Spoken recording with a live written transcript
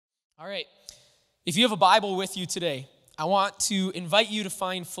All right, if you have a Bible with you today, I want to invite you to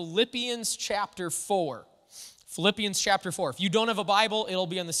find Philippians chapter 4. Philippians chapter 4. If you don't have a Bible, it'll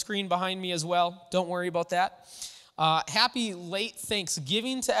be on the screen behind me as well. Don't worry about that. Happy late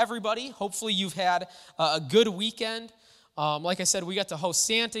Thanksgiving to everybody. Hopefully you've had a good weekend. Like I said, we got to host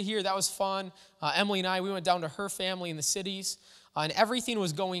Santa here. That was fun. Emily and I, we went down to her family in the cities, and everything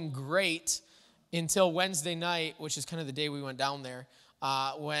was going great until Wednesday night, which is kind of the day we went down there,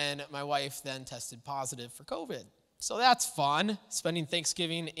 when my wife then tested positive for COVID. So that's fun, spending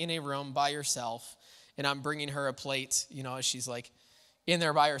Thanksgiving in a room by yourself, and I'm bringing her a plate, as she's like in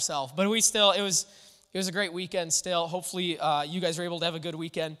there by herself. But it was a great weekend still. Hopefully you guys are able to have a good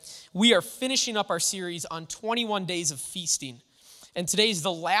weekend. We are finishing up our series on 21 days of feasting. And today's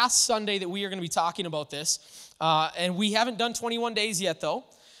the last Sunday that we are going to be talking about this. And we haven't done 21 days yet, though.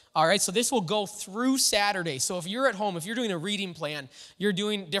 All right, so this will go through Saturday. So if you're at home, if you're doing a reading plan, you're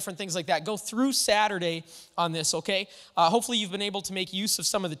doing different things like that, go through Saturday on this, okay? Hopefully you've been able to make use of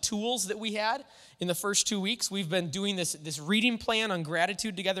some of the tools that we had in the first 2 weeks. We've been doing this reading plan on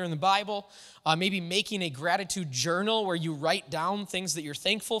gratitude together in the Bible, maybe making a gratitude journal where you write down things that you're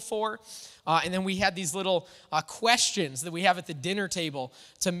thankful for. And then we had these little questions that we have at the dinner table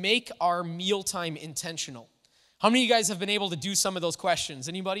to make our mealtime intentional. How many of you guys have been able to do some of those questions?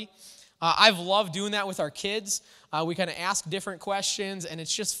 Anybody? I've loved doing that with our kids. We kind of ask different questions, and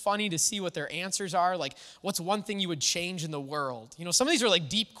it's just funny to see what their answers are. Like, what's one thing you would change in the world? Some of these are like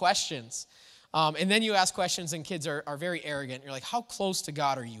deep questions. And then you ask questions, and kids are very arrogant. You're like, how close to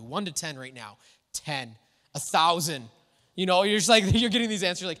God are you? 1 to 10 right now. 10. 1,000. You're just like, you're getting these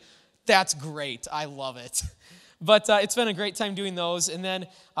answers like, that's great. I love it. But it's been a great time doing those. And then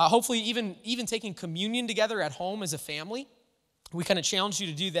hopefully even taking communion together at home as a family. We kind of challenge you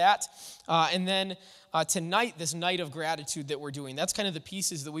to do that. And then tonight, this night of gratitude that we're doing, that's kind of the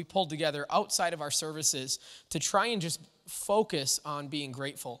pieces that we pulled together outside of our services to try and just focus on being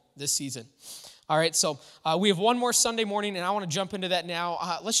grateful this season. All right, so we have one more Sunday morning, and I want to jump into that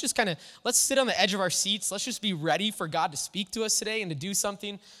now. Let's sit on the edge of our seats. Let's just be ready for God to speak to us today and to do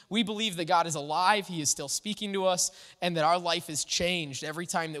something. We believe that God is alive. He is still speaking to us, and that our life is changed every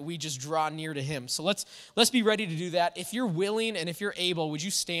time that we just draw near to Him. So let's be ready to do that. If you're willing and if you're able, would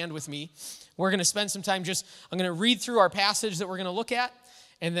you stand with me? We're going to spend some time I'm going to read through our passage that we're going to look at,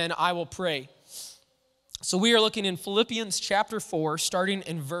 and then I will pray. So we are looking in Philippians chapter 4, starting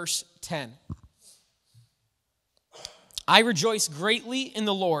in verse 10. I rejoice greatly in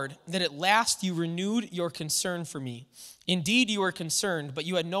the Lord that at last you renewed your concern for me. Indeed, you were concerned, but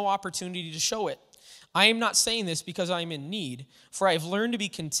you had no opportunity to show it. I am not saying this because I am in need, for I have learned to be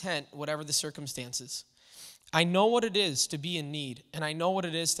content whatever the circumstances. I know what it is to be in need, and I know what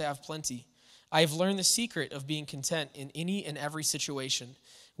it is to have plenty. I have learned the secret of being content in any and every situation,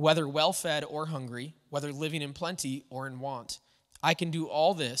 whether well-fed or hungry, whether living in plenty or in want. I can do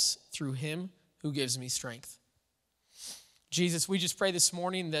all this through Him who gives me strength. Jesus, we just pray this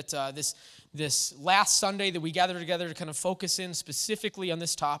morning that this last Sunday that we gather together to kind of focus in specifically on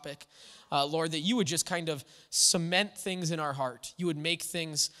this topic, Lord, that you would just kind of cement things in our heart. You would make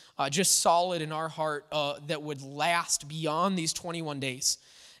things just solid in our heart that would last beyond these 21 days.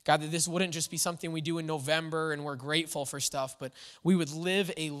 God, that this wouldn't just be something we do in November and we're grateful for stuff, but we would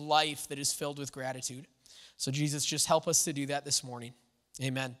live a life that is filled with gratitude. So Jesus, just help us to do that this morning.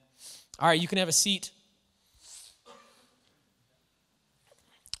 Amen. All right, you can have a seat.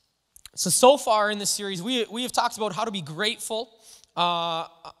 So far in this series, we have talked about how to be grateful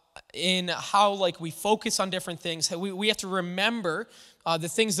in how we focus on different things. We have to remember the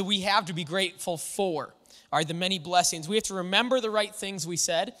things that we have to be grateful for, all right, the many blessings. We have to remember the right things we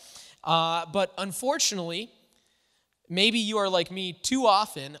said. But unfortunately, maybe you are like me too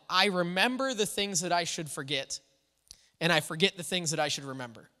often. I remember the things that I should forget, and I forget the things that I should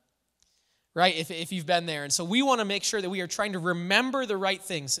remember. Right, if you've been there. And so we want to make sure that we are trying to remember the right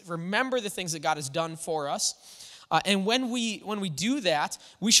things, remember the things that God has done for us. And when we do that,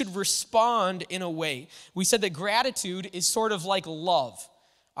 we should respond in a way. We said that gratitude is sort of like love.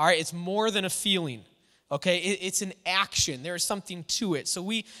 All right, it's more than a feeling. Okay, it's an action. There is something to it. So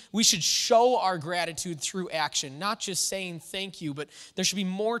we should show our gratitude through action, not just saying thank you, but there should be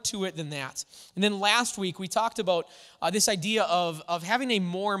more to it than that. And then last week, we talked about this idea of having a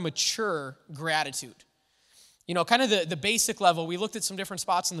more mature gratitude. Kind of the basic level. We looked at some different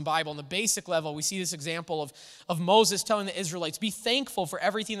spots in the Bible. On the basic level, we see this example of Moses telling the Israelites, be thankful for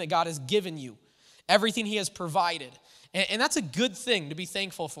everything that God has given you, everything He has provided. And that's a good thing to be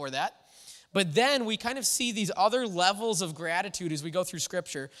thankful for that. But then we kind of see these other levels of gratitude as we go through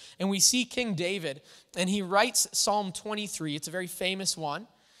Scripture. And we see King David, and he writes Psalm 23. It's a very famous one.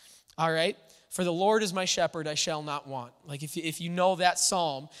 All right? For the Lord is my shepherd, I shall not want. Like if you know that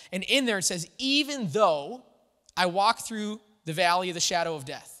psalm. And in there it says, even though I walk through the valley of the shadow of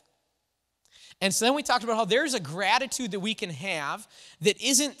death. And so then we talked about how there's a gratitude that we can have that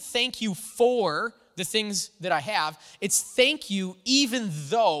isn't thank you for the things that I have. It's thank you even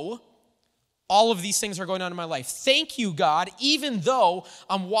though all of these things are going on in my life. Thank you, God, even though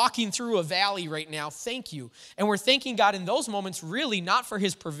I'm walking through a valley right now. Thank you. And we're thanking God in those moments really not for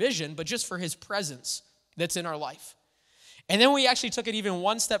his provision, but just for his presence that's in our life. And then we actually took it even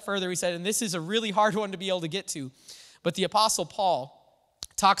one step further. We said, and this is a really hard one to be able to get to, but the Apostle Paul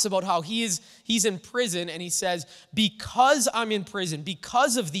talks about how he's in prison, and he says, because I'm in prison,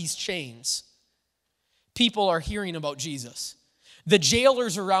 because of these chains, people are hearing about Jesus. The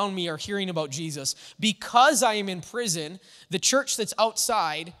jailers around me are hearing about Jesus. Because I am in prison, the church that's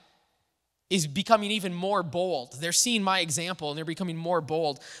outside is becoming even more bold. They're seeing my example, and they're becoming more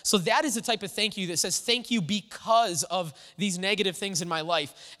bold. So that is the type of thank you that says thank you because of these negative things in my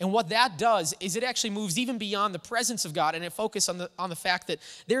life. And what that does is it actually moves even beyond the presence of God, and it focuses on the fact that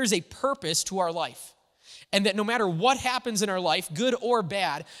there is a purpose to our life. And that no matter what happens in our life, good or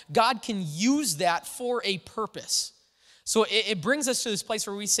bad, God can use that for a purpose. So it brings us to this place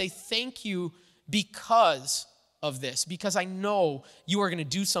where we say, thank you because of this, because I know you are going to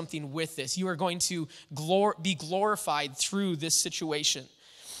do something with this. You are going to be glorified through this situation.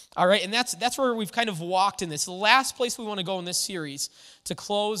 All right, and that's where we've kind of walked in this. The last place we want to go in this series to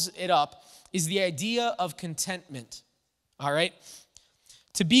close it up is the idea of contentment. All right?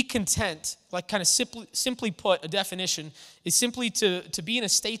 To be content, like kind of simply put, a definition, is simply to be in a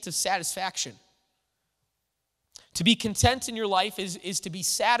state of satisfaction. To be content in your life is to be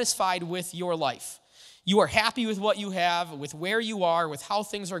satisfied with your life. You are happy with what you have, with where you are, with how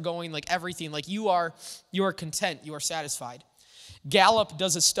things are going, like everything. Like you are content, you are satisfied. Gallup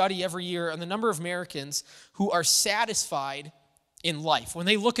does a study every year on the number of Americans who are satisfied in life. When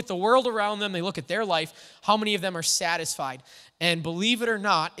they look at the world around them, they look at their life, how many of them are satisfied? And believe it or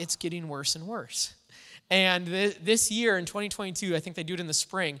not, it's getting worse and worse. And this year in 2022, I think they do it in the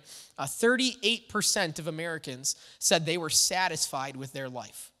spring, 38% of Americans said they were satisfied with their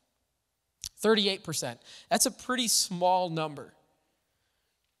life. 38%. That's a pretty small number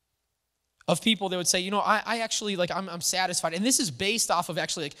of people that would say, I actually, I'm satisfied. And this is based off of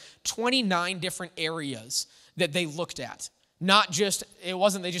actually 29 different areas that they looked at. It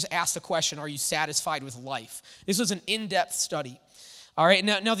wasn't they just asked a question, are you satisfied with life? This was an in-depth study. All right,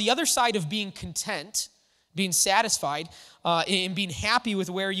 now the other side of being content, being satisfied, and being happy with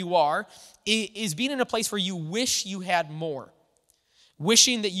where you are, is being in a place where you wish you had more.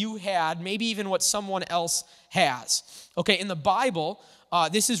 Wishing that you had maybe even what someone else has. Okay, in the Bible,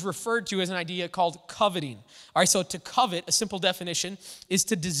 this is referred to as an idea called coveting. All right, so to covet, a simple definition, is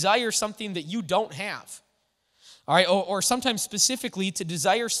to desire something that you don't have. All right, or sometimes specifically to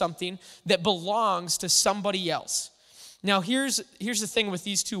desire something that belongs to somebody else. Now, here's the thing with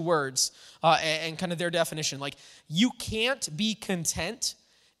these two words and kind of their definition. Like, you can't be content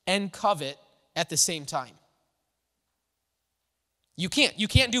and covet at the same time. You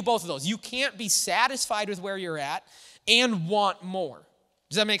can't do both of those. You can't be satisfied with where you're at and want more.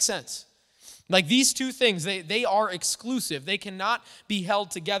 Does that make sense? Like, these two things, they are exclusive. They cannot be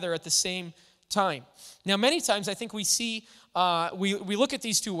held together at the same time. Now, many times I think we see, we look at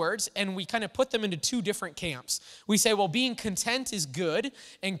these two words and we kind of put them into two different camps. We say, well, being content is good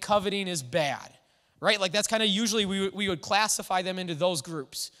and coveting is bad, right? Like that's kind of usually we would classify them into those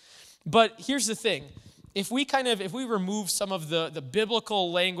groups. But here's the thing. If we remove some of the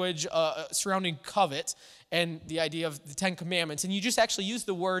biblical language surrounding covet and the idea of the Ten Commandments, and you just actually use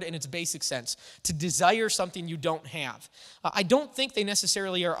the word in its basic sense, to desire something you don't have, I don't think they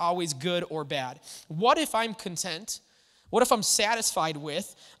necessarily are always good or bad. What if I'm content? What if I'm satisfied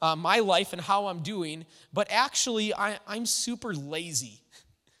with my life and how I'm doing, but actually I'm super lazy,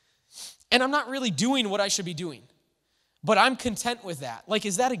 and I'm not really doing what I should be doing? But I'm content with that. Like,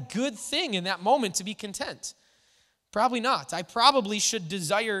 is that a good thing in that moment to be content? Probably not. I probably should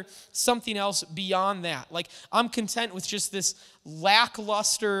desire something else beyond that. Like, I'm content with just this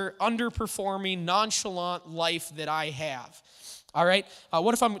lackluster, underperforming, nonchalant life that I have. All right?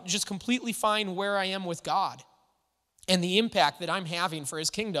 What if I'm just completely fine where I am with God and the impact that I'm having for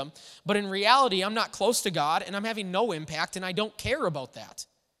his kingdom, but in reality, I'm not close to God and I'm having no impact and I don't care about that?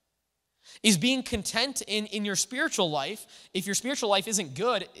 Is being content in your spiritual life, if your spiritual life isn't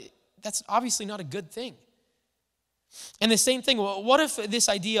good, that's obviously not a good thing. And the same thing, what if this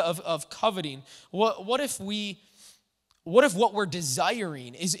idea of coveting, what if what we're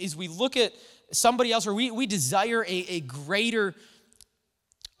desiring is we look at somebody else, or we desire a greater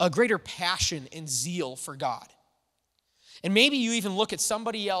a greater passion and zeal for God. And maybe you even look at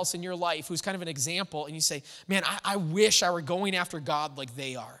somebody else in your life who's kind of an example and you say, man, I wish I were going after God like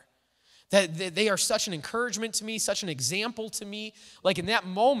they are. That they are such an encouragement to me, such an example to me. Like in that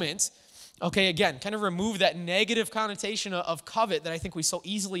moment, okay, again, kind of remove that negative connotation of covet that I think we so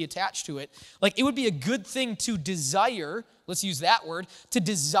easily attach to it. Like it would be a good thing to desire, let's use that word, to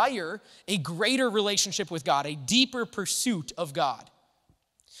desire a greater relationship with God, a deeper pursuit of God.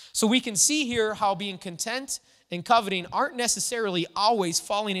 So we can see here how being content and coveting aren't necessarily always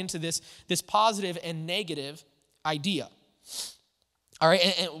falling into this positive and negative idea. All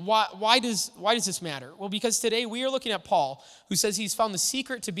right, and why does this matter? Well, because today we are looking at Paul, who says he's found the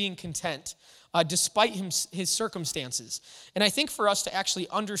secret to being content despite his circumstances. And I think for us to actually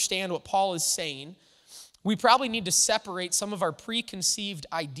understand what Paul is saying, we probably need to separate some of our preconceived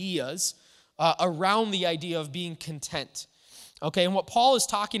ideas around the idea of being content. Okay, and what Paul is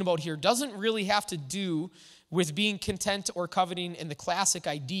talking about here doesn't really have to do with being content or coveting in the classic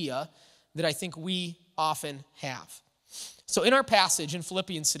idea that I think we often have. So in our passage in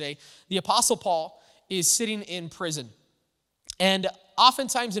Philippians today, the Apostle Paul is sitting in prison. And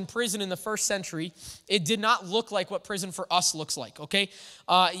oftentimes in prison in the first century, it did not look like what prison for us looks like, okay?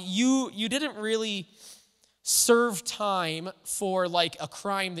 You didn't really serve time for like a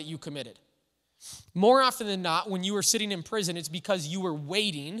crime that you committed. More often than not, when you were sitting in prison, it's because you were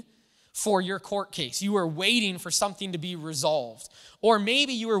waiting for your court case. You were waiting for something to be resolved. Or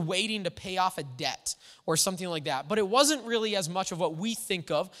maybe you were waiting to pay off a debt or something like that. But it wasn't really as much of what we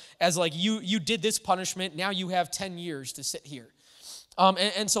think of as like you did this punishment, now you have 10 years to sit here.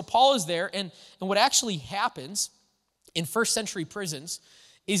 And so Paul is there, and what actually happens in first century prisons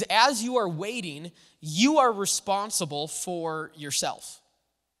is as you are waiting, you are responsible for yourself.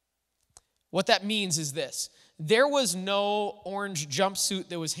 What that means is this. There was no orange jumpsuit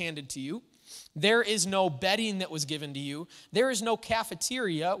that was handed to you. There is no bedding that was given to you. There is no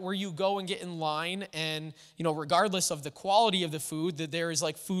cafeteria where you go and get in line and, regardless of the quality of the food, that there is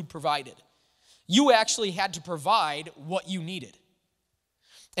like food provided. You actually had to provide what you needed.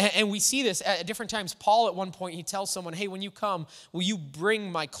 And we see this at different times. Paul, at one point, he tells someone, hey, when you come, will you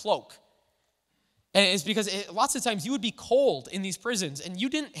bring my cloak? And it's because lots of times you would be cold in these prisons and you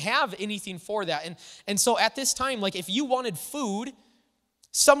didn't have anything for that. And so at this time, like if you wanted food,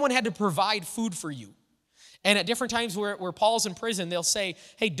 someone had to provide food for you. And at different times where Paul's in prison, they'll say,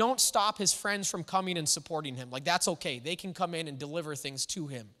 hey, don't stop his friends from coming and supporting him. Like that's okay. They can come in and deliver things to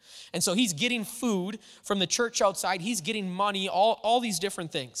him. And so he's getting food from the church outside. He's getting money, all these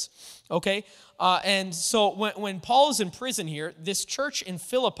different things. Okay? And so when Paul is in prison here, this church in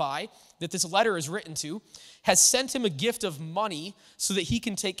Philippi that this letter is written to has sent him a gift of money so that he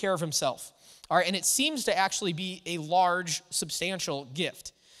can take care of himself. All right, and it seems to actually be a large, substantial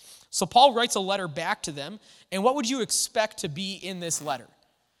gift. So Paul writes a letter back to them, and what would you expect to be in this letter?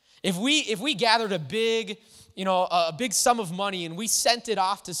 If we gathered a big sum of money and we sent it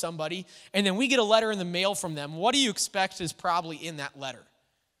off to somebody, and then we get a letter in the mail from them, what do you expect is probably in that letter?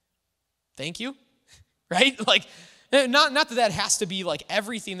 Thank you, right? Like, not that has to be like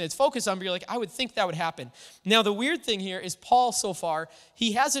everything that's focused on, but you're like, I would think that would happen. Now, the weird thing here is Paul so far,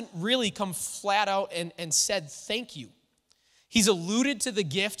 he hasn't really come flat out and said thank you. He's alluded to the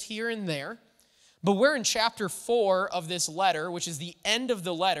gift here and there, but we're in chapter 4 of this letter, which is the end of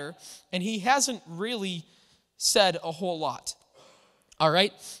the letter, and he hasn't really said a whole lot. All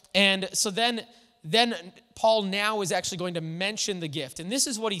right? And so then Paul now is actually going to mention the gift. And this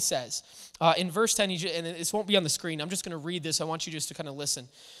is what he says. In verse 10, and this won't be on the screen. I'm just going to read this. I want you just to kind of listen.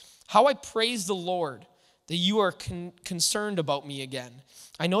 How I praise the Lord that you are concerned about me again.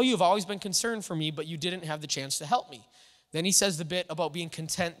 I know you've always been concerned for me, but you didn't have the chance to help me. Then he says the bit about being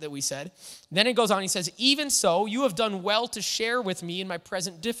content that we said. Then it goes on, he says, even so, you have done well to share with me in my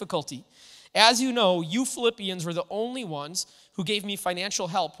present difficulty. As you know, you Philippians were the only ones who gave me financial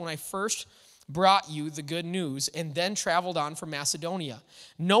help when I first brought you the good news and then traveled on from Macedonia.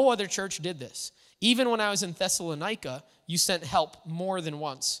 No other church did this. Even when I was in Thessalonica, you sent help more than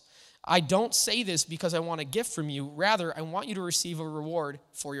once. I don't say this because I want a gift from you. Rather, I want you to receive a reward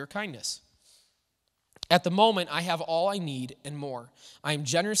for your kindness. At the moment, I have all I need and more. I am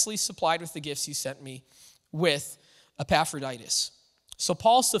generously supplied with the gifts you sent me with Epaphroditus. So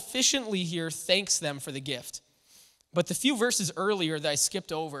Paul sufficiently here thanks them for the gift. But the few verses earlier that I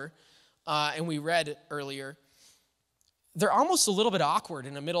skipped over and we read earlier, they're almost a little bit awkward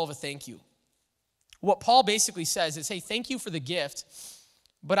in the middle of a thank you. What Paul basically says is, hey, thank you for the gift,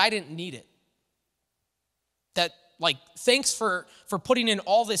 but I didn't need it. Thanks for putting in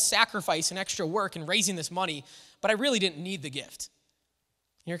all this sacrifice and extra work and raising this money, but I really didn't need the gift.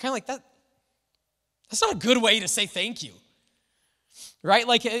 you're kind of like, that's not a good way to say thank you. Right?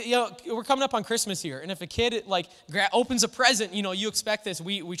 Like, we're coming up on Christmas here, and if a kid, opens a present, you expect this.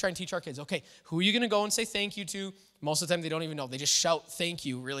 We try and teach our kids, okay, who are you going to go and say thank you to? Most of the time, they don't even know. They just shout thank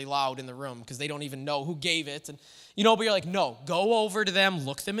you really loud in the room because they don't even know who gave it. And, but you're like, no, go over to them,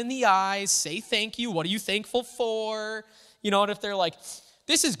 look them in the eyes, say thank you. What are you thankful for? And if they're like,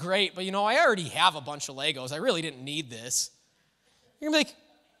 this is great, but, I already have a bunch of Legos. I really didn't need this. You're going to be like,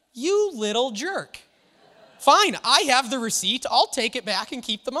 you little jerk. Fine, I have the receipt. I'll take it back and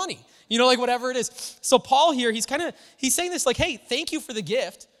keep the money. Whatever it is. So Paul here, he's saying this like, hey, thank you for the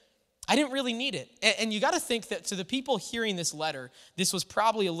gift. I didn't really need it. And you got to think that to the people hearing this letter, this was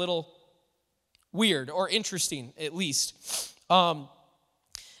probably a little weird or interesting, at least. And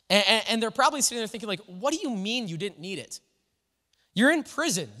they're probably sitting there thinking like, what do you mean you didn't need it? You're in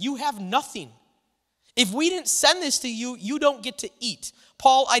prison. You have nothing. If we didn't send this to you, you don't get to eat.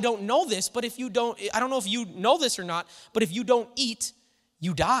 Paul, I don't know this, but I don't know if you know this or not, but if you don't eat,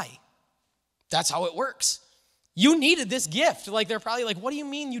 you die. That's how it works. You needed this gift. They're probably like, what do you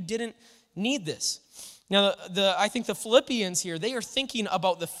mean you didn't need this? Now, I think the Philippians here, they are thinking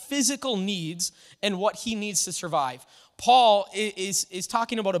about the physical needs and what he needs to survive. Paul is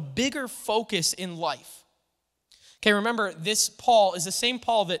talking about a bigger focus in life. Okay, remember, this Paul is the same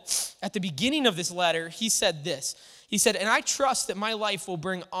Paul that at the beginning of this letter, he said this. He said, and I trust that my life will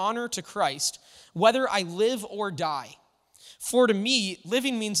bring honor to Christ, whether I live or die. For to me,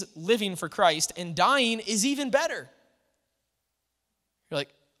 living means living for Christ, and dying is even better. You're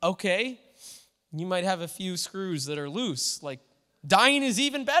like, okay, you might have a few screws that are loose. Like, dying is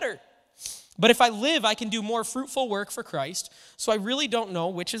even better. But if I live, I can do more fruitful work for Christ, so I really don't know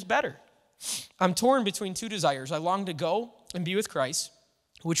which is better. I'm torn between two desires. I long to go and be with Christ,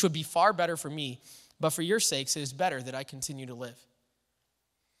 which would be far better for me, but for your sakes, it is better that I continue to live.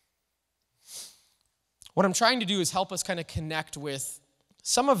 What I'm trying to do is help us kind of connect with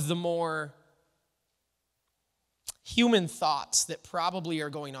some of the more human thoughts that probably are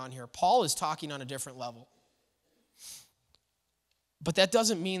going on here. Paul is talking on a different level. But that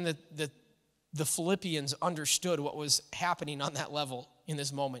doesn't mean that the Philippians understood what was happening on that level in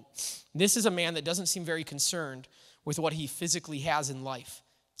this moment. This is a man that doesn't seem very concerned with what he physically has in life.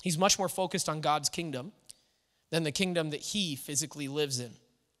 He's much more focused on God's kingdom than the kingdom that he physically lives in.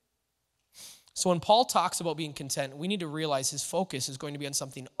 So when Paul talks about being content, we need to realize his focus is going to be on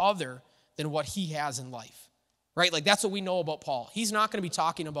something other than what he has in life, right? That's what we know about Paul. He's not going to be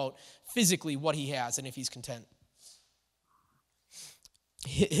talking about physically what he has and if he's content.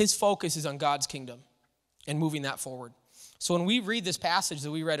 His focus is on God's kingdom and moving that forward. So when we read this passage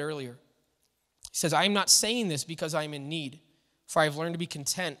that we read earlier, he says, I am not saying this because I am in need, for I have learned to be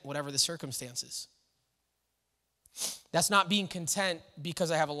content whatever the circumstances. That's not being content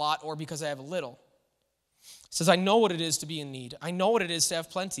because I have a lot or because I have a little. It says, I know what it is to be in need. I know what it is to have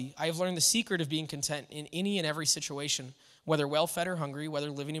plenty. I have learned the secret of being content in any and every situation, whether well-fed or hungry, whether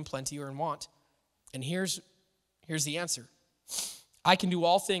living in plenty or in want. And here's the answer. I can do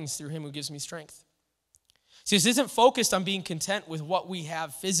all things through him who gives me strength. See, this isn't focused on being content with what we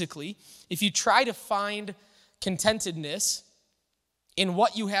have physically. If you try to find contentedness in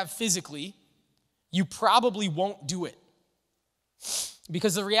what you have physically, you probably won't do it.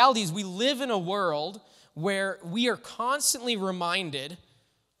 Because the reality is we live in a world where we are constantly reminded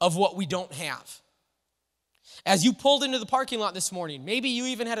of what we don't have. As you pulled into the parking lot this morning, maybe you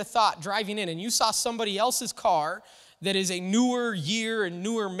even had a thought driving in and you saw somebody else's car that is a newer year and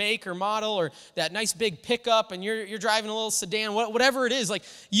newer make or model, or that nice big pickup, and you're driving a little sedan, whatever it is.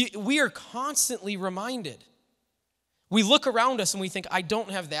 We are constantly reminded. We look around us and we think, I don't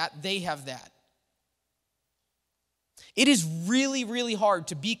have that, they have that. It is really, really hard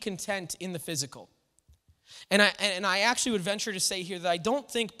to be content in the physical. And I actually would venture to say here that I don't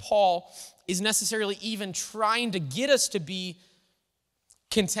think Paul is necessarily even trying to get us to be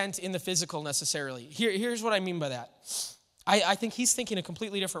content in the physical necessarily. Here's what I mean by that. I think he's thinking a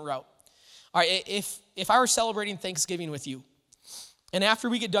completely different route. All right, if I were celebrating Thanksgiving with you, and after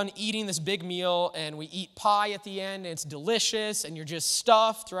we get done eating this big meal and we eat pie at the end and it's delicious and you're just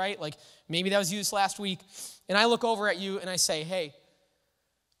stuffed, right? Like maybe that was you this last week. And I look over at you and I say, hey,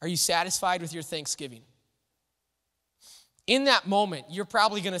 are you satisfied with your Thanksgiving? In that moment, you're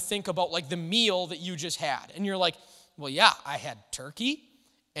probably going to think about the meal that you just had. And you're like, well, yeah, I had turkey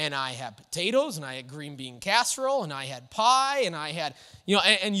and I had potatoes and I had green bean casserole and I had pie and I had,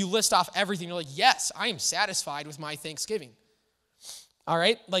 and you list off everything. You're like, yes, I am satisfied with my Thanksgiving. All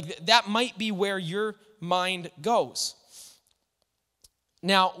right? That might be where your mind goes.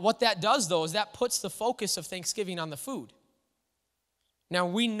 Now, what that does, though, is that puts the focus of Thanksgiving on the food. Now,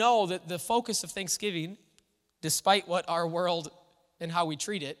 we know that the focus of Thanksgiving, despite what our world and how we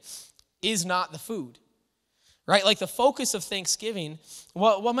treat it, is not the food, right? Like the focus of Thanksgiving,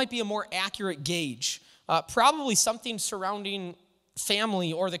 what might be a more accurate gauge? Probably something surrounding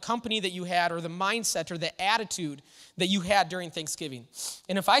family or the company that you had or the mindset or the attitude that you had during Thanksgiving.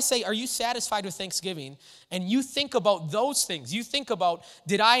 And if I say, are you satisfied with Thanksgiving? And you think about those things. You think about,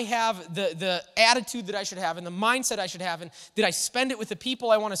 did I have the attitude that I should have and the mindset I should have? And did I spend it with the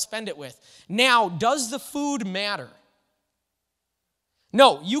people I want to spend it with? Now, does the food matter?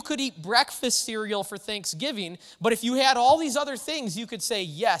 No, you could eat breakfast cereal for Thanksgiving, but if you had all these other things, you could say,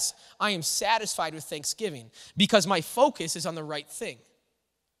 yes, I am satisfied with Thanksgiving because my focus is on the right thing.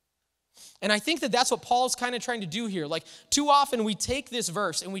 And I think that that's what Paul's kind of trying to do here. Like, too often we take this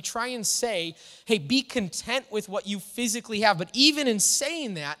verse and we try and say, hey, be content with what you physically have. But even in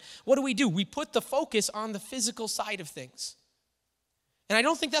saying that, what do? We put the focus on the physical side of things. And I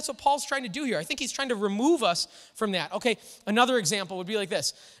don't think that's what Paul's trying to do here. I think he's trying to remove us from that. Okay, another example would be like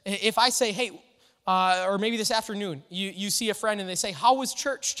this. If I say, hey, or maybe this afternoon, you see a friend and they say, how was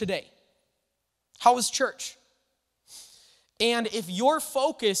church today? How was church? And if your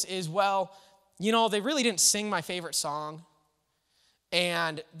focus is, well, they really didn't sing my favorite song,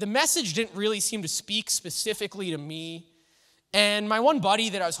 and the message didn't really seem to speak specifically to me, and my one buddy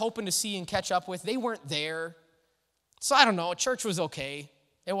that I was hoping to see and catch up with, they weren't there. So I don't know, church was okay.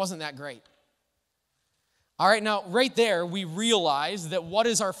 It wasn't that great. All right, now right there, we realize that what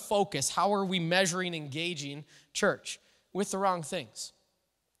is our focus? How are we measuring, engaging church? With the wrong things.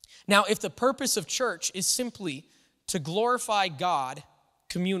 Now, if the purpose of church is simply to glorify God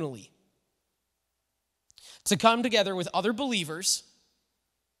communally, to come together with other believers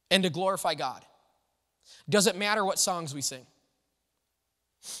and to glorify God, does it matter what songs we sing?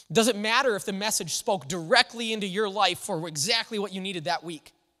 Does it matter if the message spoke directly into your life for exactly what you needed that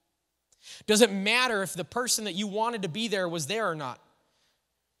week? Does it matter if the person that you wanted to be there was there or not?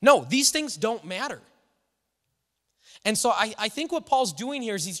 No, these things don't matter. And so I think what Paul's doing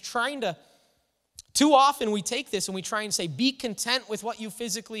here is he's trying to, too often we take this and we try and say, be content with what you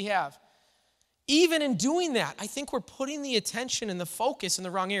physically have. Even in doing that, I think we're putting the attention and the focus in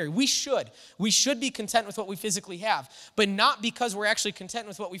the wrong area. We should be content with what we physically have, but not because we're actually content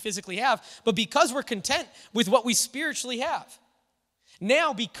with what we physically have, but because we're content with what we spiritually have.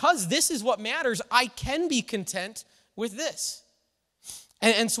 Now, because this is what matters, I can be content with this.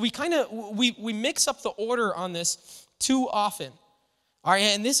 And so we mix up the order on this too often. All right,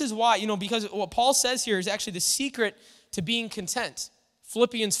 and this is why, because what Paul says here is actually the secret to being content.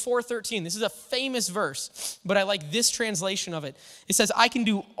 Philippians 4:13. This is a famous verse, but I like this translation of it. It says, I can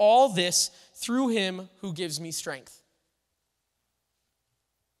do all this through him who gives me strength.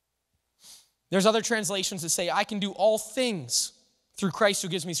 There's other translations that say, I can do all things through Christ who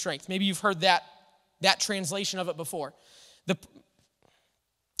gives me strength. Maybe you've heard that translation of it before.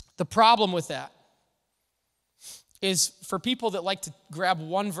 The problem with that is for people that like to grab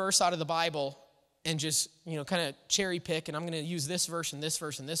one verse out of the Bible and just, kind of cherry pick, and I'm going to use this verse and this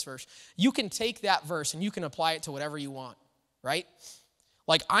verse and this verse. You can take that verse and you can apply it to whatever you want, right?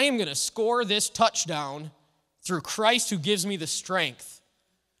 Like, I am going to score this touchdown through Christ who gives me the strength,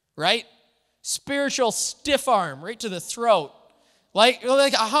 right? Spiritual stiff arm right to the throat. Like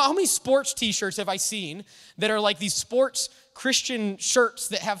how many sports t-shirts have I seen that are like these sports Christian shirts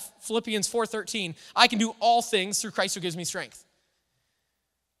that have Philippians 4:13, I can do all things through Christ who gives me strength?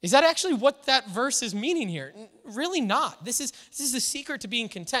 Is that actually what that verse is meaning here? Really not. This is the secret to being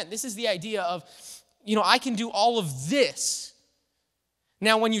content. This is the idea of, I can do all of this.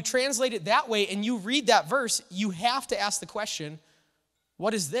 Now, when you translate it that way and you read that verse, you have to ask the question,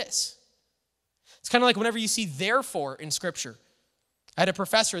 what is this? It's kind of like whenever you see therefore in Scripture. I had a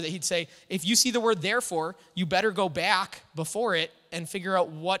professor that he'd say, if you see the word therefore, you better go back before it and figure out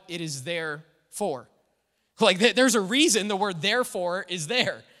what it is there for. Like, there's a reason the word therefore is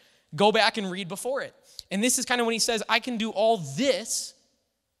there. Go back and read before it. And this is kind of when he says, I can do all this.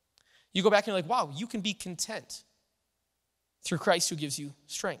 You go back and you're like, wow, you can be content through Christ who gives you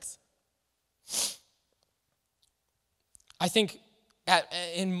strength. I think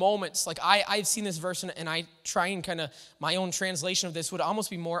in moments, like I've seen this verse and I try and kind of, my own translation of this would almost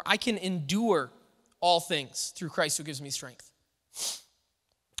be more, I can endure all things through Christ who gives me strength.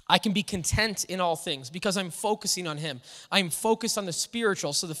 I can be content in all things because I'm focusing on him. I'm focused on the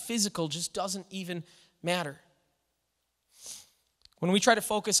spiritual, so the physical just doesn't even matter. When we try to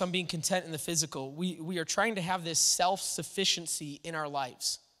focus on being content in the physical, we are trying to have this self-sufficiency in our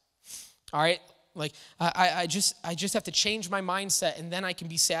lives. All right? Like, I just have to change my mindset and then I can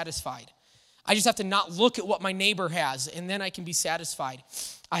be satisfied. I just have to not look at what my neighbor has, and then I can be satisfied.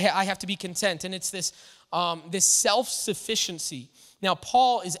 I have to be content, and it's this self-sufficiency. Now,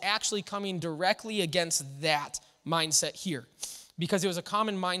 Paul is actually coming directly against that mindset here, because it was a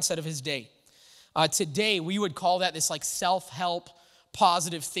common mindset of his day. Today, we would call that this like self-help,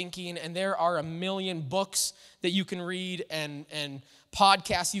 positive thinking, and there are a million books that you can read and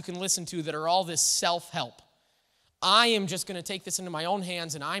podcasts you can listen to that are all this self-help. I am just going to take this into my own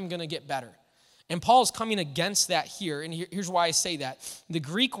hands, and I'm going to get better. And Paul is coming against that here, and here's why I say that. The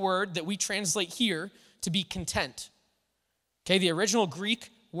Greek word that we translate here to be content, okay, the original Greek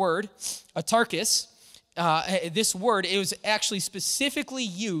word, autarkis, this word, it was actually specifically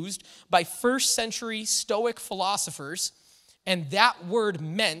used by first century Stoic philosophers, and that word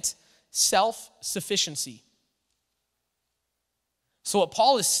meant self-sufficiency. So what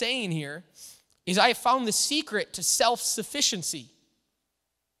Paul is saying here is I have found the secret to self-sufficiency.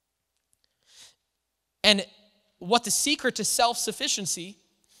 And what the secret to self-sufficiency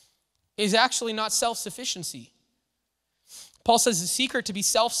is actually not self-sufficiency. Paul says the secret to be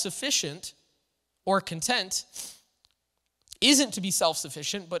self-sufficient or content isn't to be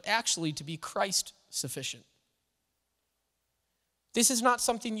self-sufficient, but actually to be Christ-sufficient. This is not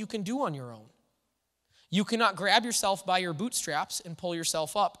something you can do on your own. You cannot grab yourself by your bootstraps and pull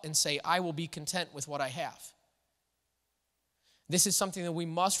yourself up and say, I will be content with what I have. This is something that we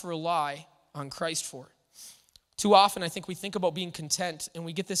must rely on Christ for. Too often, I think we think about being content and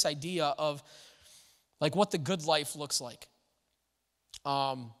we get this idea of like what the good life looks like.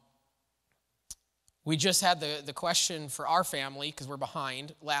 We just had the question for our family, because we're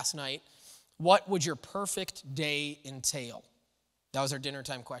behind, last night. What would your perfect day entail? That was our dinner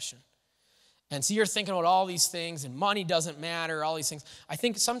time question. And so you're thinking about all these things, and money doesn't matter, all these things. I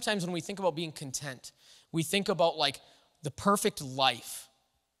think sometimes when we think about being content, we think about like the perfect life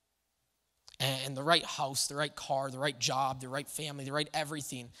and the right house, the right car, the right job, the right family, the right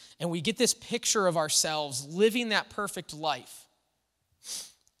everything. And we get this picture of ourselves living that perfect life.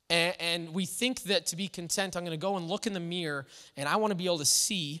 And we think that to be content, I'm going to go and look in the mirror, and I want to be able to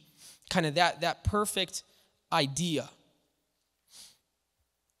see kind of that perfect idea.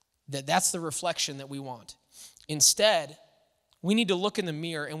 That's the reflection that we want. Instead, we need to look in the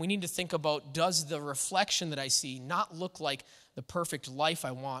mirror and we need to think about, does the reflection that I see not look like the perfect life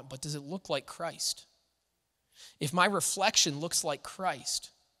I want, but does it look like Christ? If my reflection looks like Christ,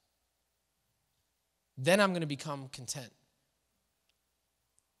 then I'm going to become content.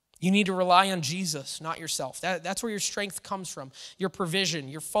 You need to rely on Jesus, not yourself. That's where your strength comes from. Your provision,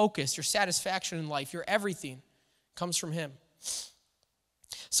 your focus, your satisfaction in life, your everything comes from Him.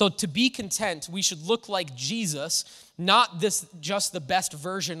 So to be content, we should look like Jesus, not just the best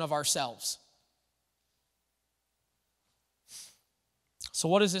version of ourselves. So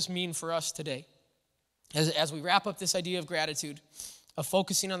what does this mean for us today? As we wrap up this idea of gratitude, of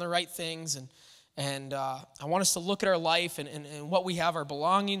focusing on the right things, and I want us to look at our life and what we have, our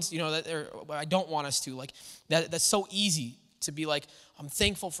belongings, I don't want us to. Like that's so easy to be like, I'm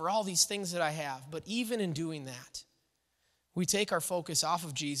thankful for all these things that I have. But even in doing that, we take our focus off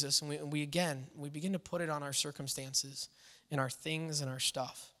of Jesus and we begin to put it on our circumstances and our things and our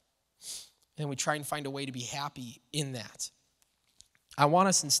stuff. And we try and find a way to be happy in that. I want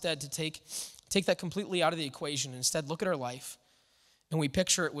us instead to take that completely out of the equation. Instead, look at our life and we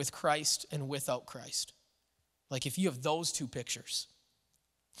picture it with Christ and without Christ. Like if you have those two pictures.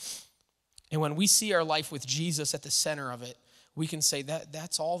 And when we see our life with Jesus at the center of it, we can say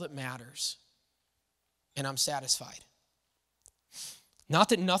that's all that matters. And I'm satisfied. Not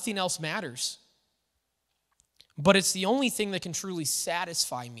that nothing else matters, but it's the only thing that can truly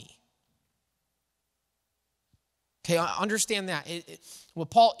satisfy me. Okay, understand that. What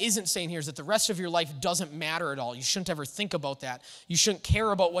Paul isn't saying here is that the rest of your life doesn't matter at all. You shouldn't ever think about that. You shouldn't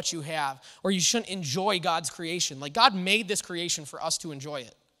care about what you have, or you shouldn't enjoy God's creation. Like God made this creation for us to enjoy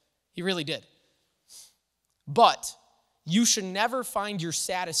it. He really did. But you should never find your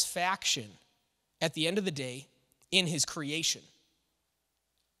satisfaction at the end of the day in His creation.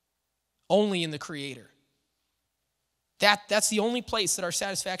 Only in the Creator. That's the only place that our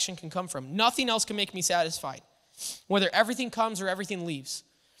satisfaction can come from. Nothing else can make me satisfied. Whether everything comes or everything leaves.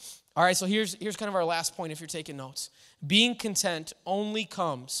 All right, so here's kind of our last point if you're taking notes. Being content only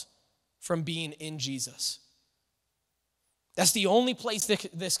comes from being in Jesus. That's the only place that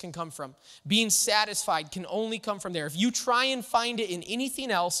this can come from. Being satisfied can only come from there. If you try and find it in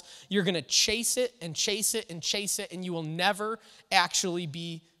anything else, you're going to chase it and chase it and chase it, and you will never actually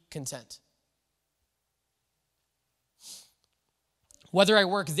be content. Whether I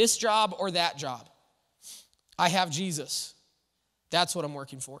work this job or that job, I have Jesus. That's what I'm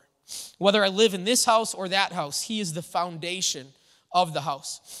working for. Whether I live in this house or that house, he is the foundation of the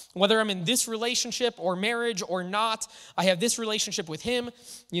house. Whether I'm in this relationship or marriage or not, I have this relationship with him,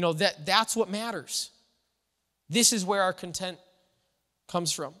 that's what matters. This is where our content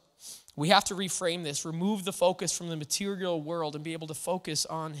comes from. We have to reframe this, remove the focus from the material world and be able to focus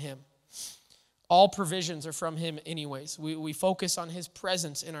on him. All provisions are from him anyways. We focus on his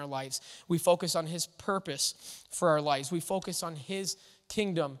presence in our lives. We focus on his purpose for our lives. We focus on his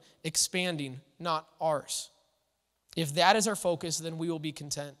kingdom expanding, not ours. If that is our focus, then we will be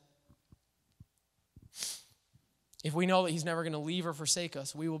content. If we know that he's never going to leave or forsake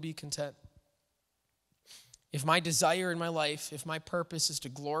us, we will be content. If my desire in my life, if my purpose is to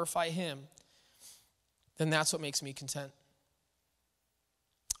glorify him, then that's what makes me content.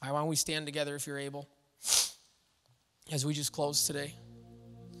 All right, why don't we stand together if you're able, as we just close today.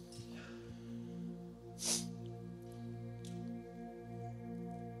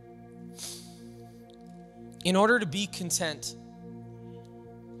 In order to be content,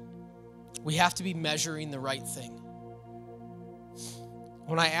 we have to be measuring the right thing.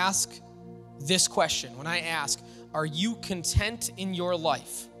 When I ask this question, are you content in your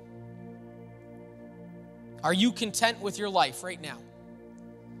life? Are you content with your life right now?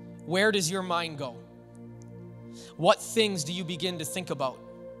 Where does your mind go? What things do you begin to think about?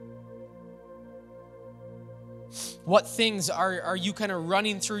 What things are you kind of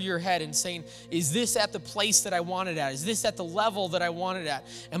running through your head and saying, is this at the place that I want it at? Is this at the level that I want it at?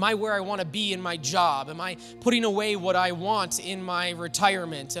 Am I where I want to be in my job? Am I putting away what I want in my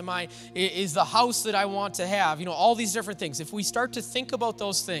retirement? Is the house that I want to have? All these different things. If we start to think about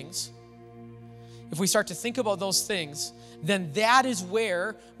those things, then that is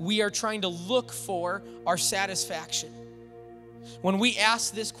where we are trying to look for our satisfaction. When we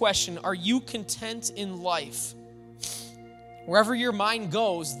ask this question, are you content in life? Wherever your mind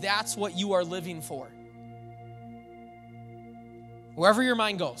goes, that's what you are living for. Wherever your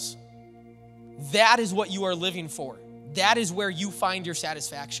mind goes, that is what you are living for. That is where you find your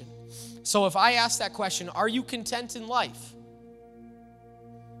satisfaction. So if I ask that question, are you content in life?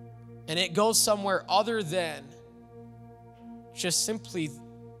 And it goes somewhere other than just simply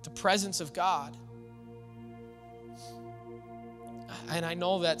the presence of God. And I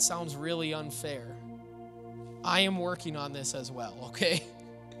know that sounds really unfair. I am working on this as well, okay?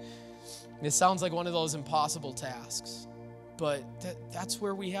 It sounds like one of those impossible tasks, but that's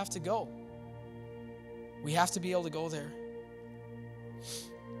where we have to go. We have to be able to go there.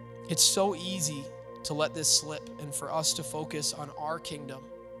 It's so easy to let this slip and for us to focus on our kingdom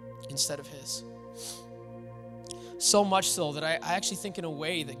instead of his. So much so that I actually think in a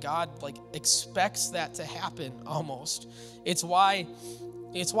way that God expects that to happen almost. It's why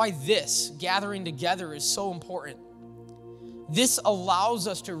this gathering together is so important. This allows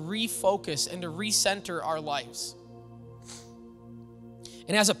us to refocus and to recenter our lives.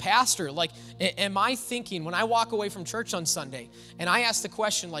 And as a pastor, am I thinking when I walk away from church on Sunday and I ask the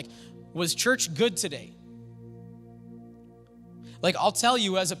question, was church good today? I'll tell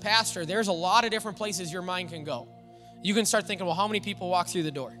you as a pastor, there's a lot of different places your mind can go. You can start thinking, well, how many people walk through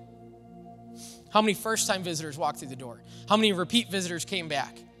the door? How many first-time visitors walked through the door? How many repeat visitors came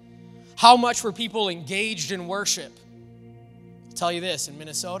back? How much were people engaged in worship? I'll tell you this, in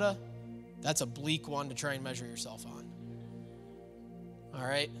Minnesota, that's a bleak one to try and measure yourself on. All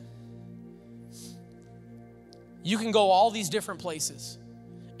right? You can go all these different places.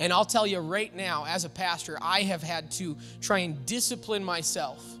 And I'll tell you right now, as a pastor, I have had to try and discipline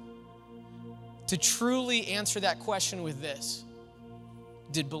myself to truly answer that question with this.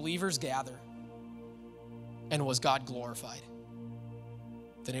 Did believers gather? And was God glorified?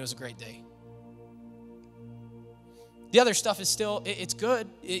 Then it was a great day. The other stuff is still, it's good.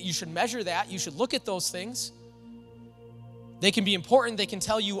 You should measure that. You should look at those things. They can be important. They can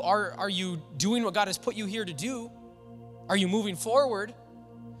tell you, are you doing what God has put you here to do? Are you moving forward?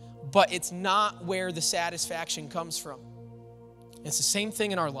 But it's not where the satisfaction comes from. It's the same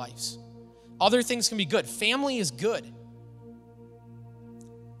thing in our lives. Other things can be good. Family is good.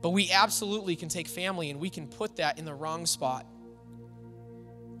 But we absolutely can take family and we can put that in the wrong spot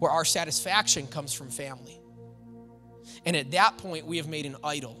where our satisfaction comes from family. And at that point, we have made an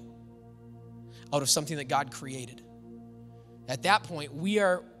idol out of something that God created. At that point, we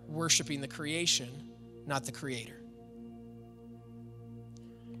are worshiping the creation, not the creator.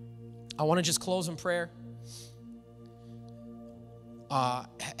 I want to just close in prayer.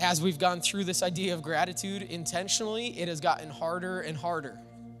 As we've gone through this idea of gratitude intentionally, it has gotten harder and harder.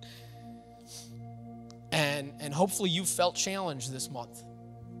 And hopefully you felt challenged this month.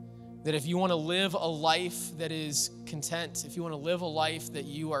 That if you want to live a life that is content, if you want to live a life that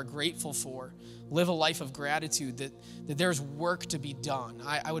you are grateful for, live a life of gratitude, that there's work to be done.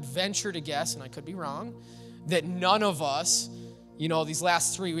 I would venture to guess, and I could be wrong, that none of us, these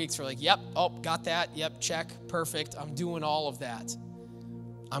last 3 weeks are like, yep, oh, got that, yep, check, perfect, I'm doing all of that.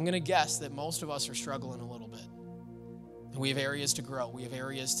 I'm going to guess that most of us are struggling a little bit. And we have areas to grow. We have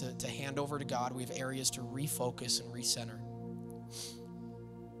areas to hand over to God. We have areas to refocus and recenter.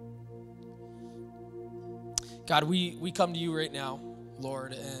 God, we come to you right now,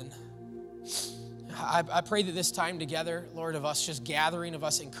 Lord, and I pray that this time together, Lord, of us just gathering, of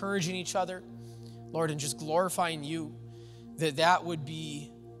us encouraging each other, Lord, and just glorifying you, that would be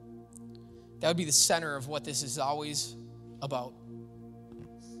the center of what this is always about.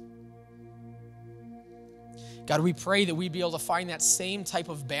 God, we pray that we'd be able to find that same type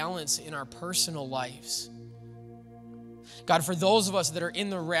of balance in our personal lives. God, for those of us that are in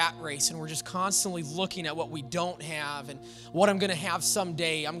the rat race and we're just constantly looking at what we don't have and what I'm going to have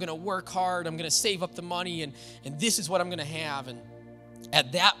someday, I'm going to work hard, I'm going to save up the money, and this is what I'm going to have. And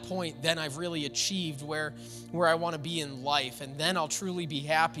at that point, then I've really achieved where I want to be in life, and then I'll truly be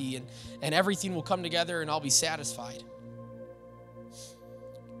happy, and everything will come together and I'll be satisfied.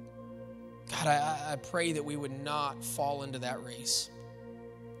 God, I pray that we would not fall into that race.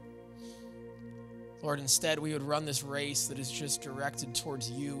 Lord, instead, we would run this race that is just directed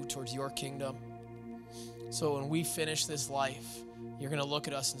towards you, towards your kingdom. So when we finish this life, you're going to look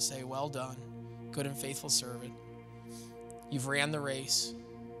at us and say, well done, good and faithful servant. You've ran the race.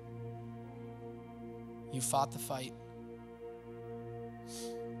 You fought the fight.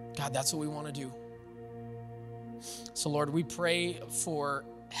 God, that's what we want to do. So Lord, we pray for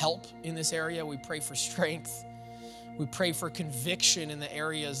help in this area. We pray for strength. We pray for conviction in the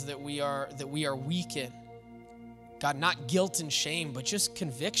areas that we are weak in. God, not guilt and shame, but just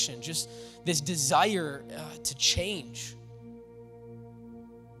conviction, just this desire to change.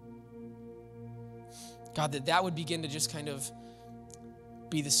 God, that would begin to just kind of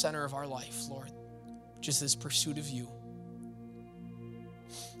be the center of our life, Lord. Just this pursuit of you.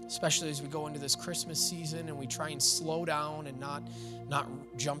 Especially as we go into this Christmas season and we try and slow down and not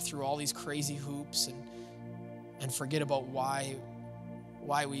jump through all these crazy hoops and forget about why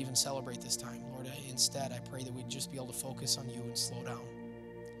we even celebrate this time. Lord, instead, I pray that we'd just be able to focus on you and slow down.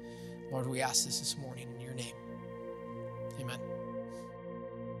 Lord, we ask this morning in